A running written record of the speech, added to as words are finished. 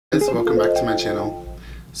Guys, welcome back to my channel.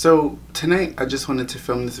 So tonight I just wanted to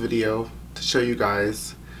film this video to show you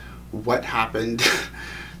guys what happened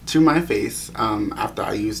to my face after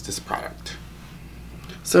I used this product.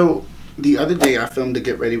 So the other day I filmed a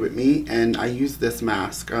Get Ready With Me and I used this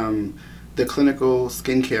mask, the Clinical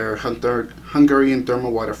Skincare Hungarian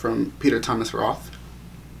Thermal Water from Peter Thomas Roth,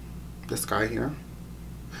 this guy here.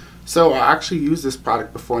 So I actually used this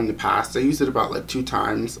product before in the past. I used it about like 2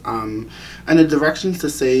 times. And the directions to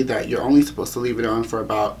say that you're only supposed to leave it on for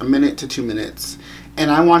about a minute to 2 minutes.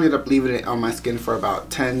 And I wound up leaving it on my skin for about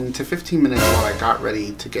 10 to 15 minutes while I got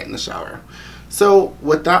ready to get in the shower. So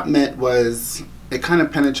what that meant was it kind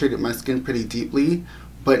of penetrated my skin pretty deeply.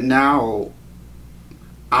 But now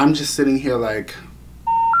I'm just sitting here like,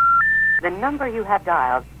 the number you have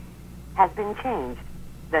dialed has been changed.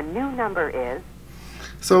 The new number is...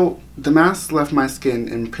 So the mask left my skin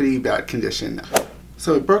in pretty bad condition.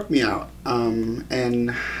 So it broke me out,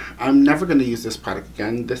 and I'm never going to use this product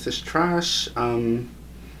again. This is trash, and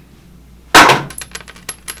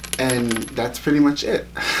that's pretty much it.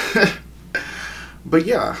 But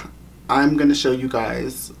yeah, I'm going to show you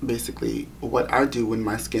guys basically what I do when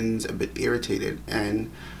my skin's a bit irritated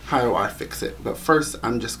and how do I fix it. But first,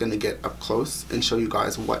 I'm just going to get up close and show you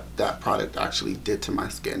guys what that product actually did to my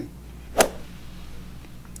skin.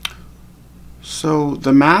 So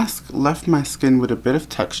the mask left my skin with a bit of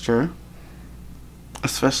texture,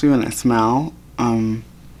 especially when I smell, and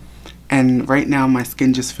right now my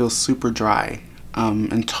skin just feels super dry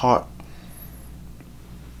and taut.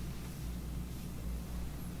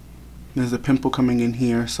 There's a pimple coming in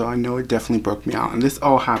here, so I know it definitely broke me out, and this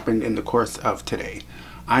all happened in the course of today.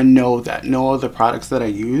 I know that no other products that I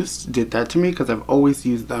used did that to me because I've always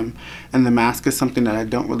used them, and the mask is something that I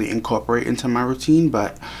don't really incorporate into my routine,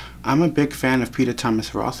 but I'm a big fan of Peter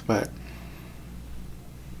Thomas Roth, but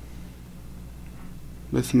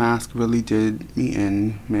this mask really did me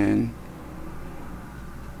in, man.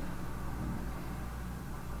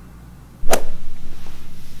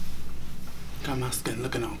 Got my skin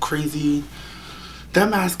looking all crazy.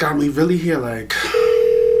 That mask got me really here like...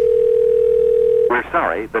 We're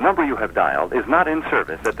sorry, the number you have dialed is not in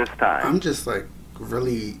service at this time. I'm just like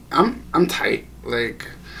really, I'm tight. Like,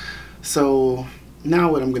 so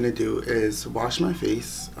now what I'm gonna do is wash my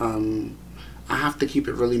face. I have to keep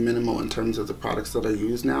it really minimal in terms of the products that I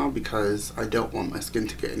use now because I don't want my skin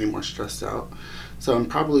to get any more stressed out. So I'm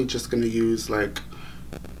probably just gonna use like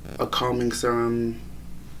a calming serum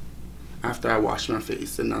after I wash my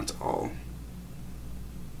face, and that's all.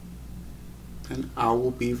 And I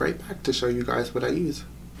will be right back to show you guys what I use.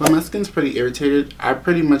 When my skin's pretty irritated, I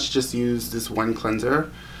pretty much just use this one cleanser.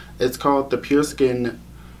 It's called the Pure Skin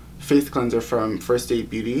Face Cleanser from First Aid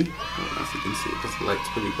Beauty. I don't know if you can see it because the light's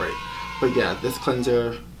pretty bright. But yeah, this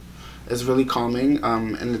cleanser is really calming,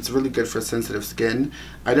 and it's really good for sensitive skin.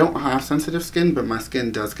 I don't have sensitive skin, but my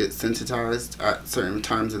skin does get sensitized at certain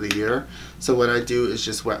times of the year. So what I do is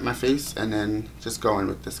just wet my face and then just go in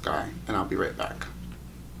with this guy, and I'll be right back.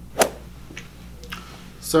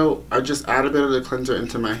 So I just add a bit of the cleanser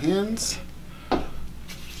into my hands and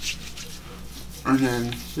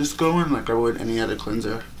then just go in like I would any other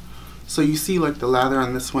cleanser. So you see like the lather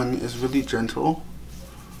on this one is really gentle.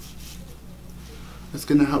 It's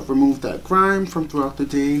going to help remove that grime from throughout the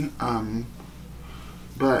day.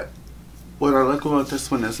 But what I like about this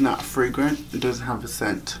one is not fragrant. It doesn't have a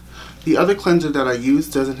scent. The other cleanser that I use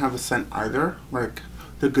doesn't have a scent either, like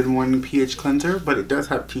the Good Morning pH cleanser, but it does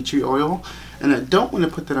have tea tree oil, and I don't want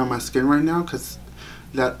to put that on my skin right now because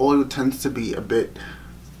that oil tends to be a bit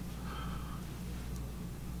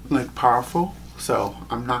like powerful, so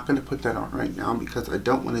I'm not going to put that on right now because I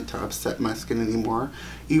don't want it to upset my skin anymore,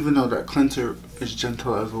 even though that cleanser is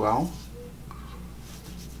gentle as well.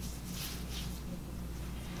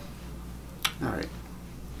 Alright,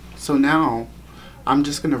 so now I'm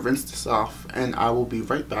just going to rinse this off, and I will be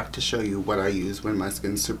right back to show you what I use when my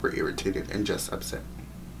skin's super irritated and just upset.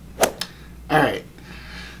 Alright,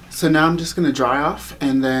 so now I'm just going to dry off,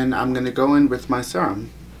 and then I'm going to go in with my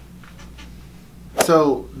serum.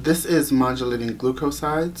 So this is Modulating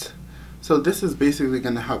Glucosides. So this is basically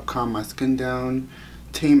going to help calm my skin down,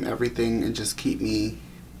 tame everything, and just keep me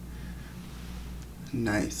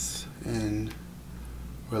nice and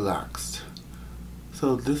relaxed.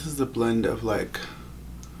 So this is a blend of like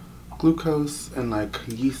glucose and like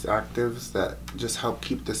yeast actives that just help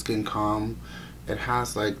keep the skin calm. It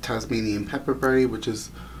has like Tasmanian pepperberry, which is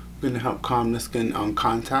going to help calm the skin on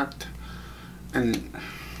contact. And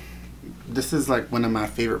this is like one of my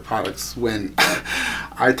favorite products when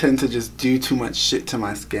I tend to just do too much shit to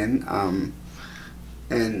my skin.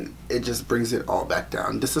 and it just brings it all back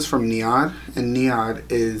down. This is from NIOD, and NIOD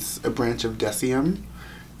is a branch of DECIEM,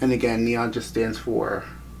 and again, NIOD just stands for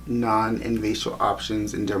non-invasive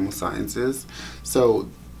options in dermal sciences. So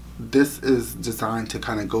this is designed to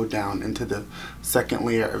kind of go down into the second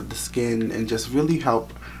layer of the skin and just really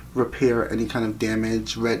help repair any kind of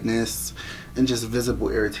damage, redness, and just visible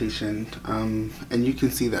irritation. And you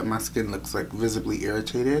can see that my skin looks like visibly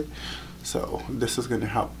irritated, so this is going to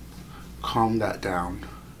help calm that down.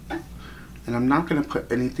 And I'm not going to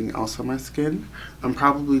put anything else on my skin. I'm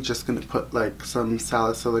probably just going to put like some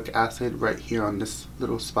salicylic acid right here on this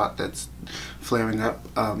little spot that's flaring up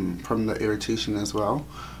from the irritation as well.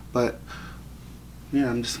 But yeah,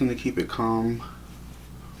 I'm just going to keep it calm.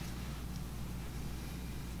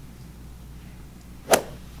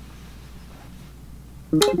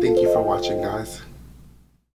 Thank you for watching, guys.